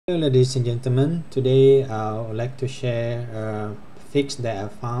Hello ladies and gentlemen, today I would like to share a fix that I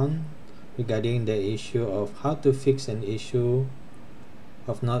found regarding the issue of how to fix an issue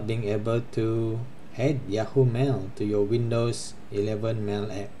of not being able to add Yahoo Mail to your Windows 11 Mail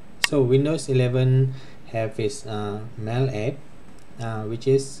app. So Windows 11 have its Mail app which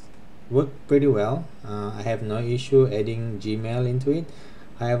is work pretty well. I have no issue adding Gmail into it.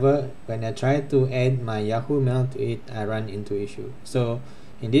 However, when I try to add my Yahoo Mail to it, I run into issue. So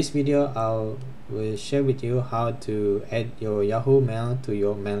in this video, I will share with you how to add your Yahoo Mail to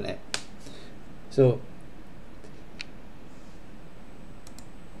your Mail app. So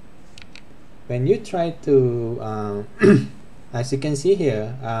when you try to as you can see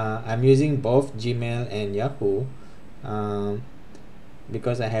here, I'm using both Gmail and Yahoo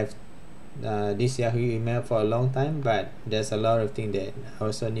because I have this Yahoo email for a long time, but there's a lot of things that I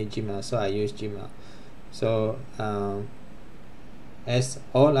also need Gmail, so I use Gmail. So as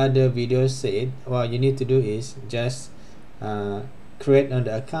all other videos said, what you need to do is just create on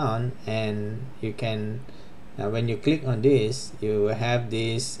the account, and you can when you click on this, you will have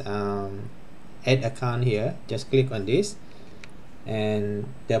this add account here. Just click on this and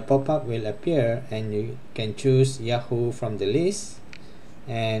the pop-up will appear, and you can choose Yahoo from the list,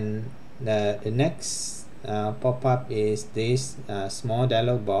 and the next pop-up is this small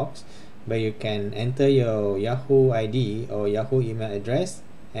dialog box where you can enter your Yahoo ID or Yahoo email address,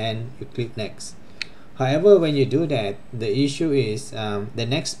 and you click next. However, when you do that, the issue is the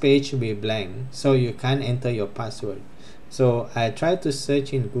next page will be blank, so you can't enter your password. So I tried to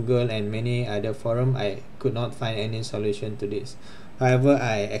search in Google and many other forums. I could not find any solution to this. However,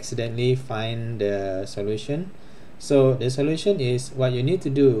 I accidentally find the solution. So the solution is, what you need to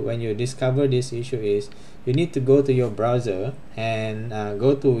do when you discover this issue is you need to go to your browser and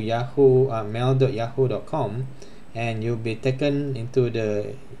go to Yahoo mail.yahoo.com, and you'll be taken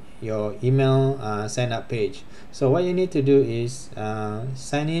into your email sign up page. So what you need to do is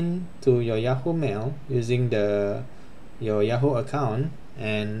sign in to your Yahoo Mail using your Yahoo account,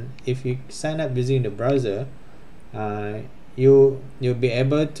 and if you sign up using the browser, you'll be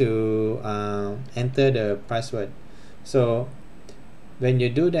able to enter the password. So when you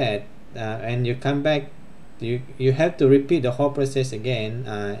do that and you come back, you have to repeat the whole process again,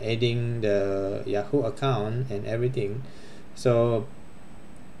 adding the Yahoo account and everything. So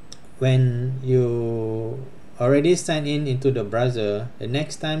when you already sign in into the browser, the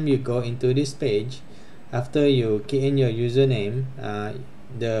next time you go into this page, after you key in your username,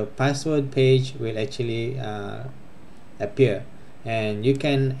 the password page will actually appear, and you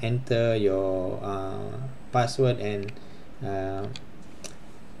can enter your password and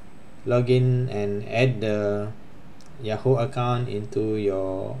log in and add the Yahoo account into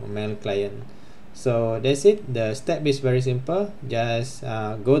your mail client. So that's it. The step is very simple. Just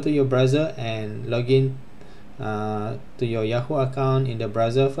go to your browser and log in to your Yahoo account in the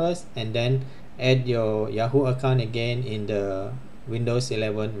browser first, and then add your Yahoo account again in the Windows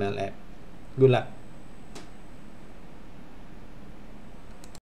 11 Mail app. Good luck.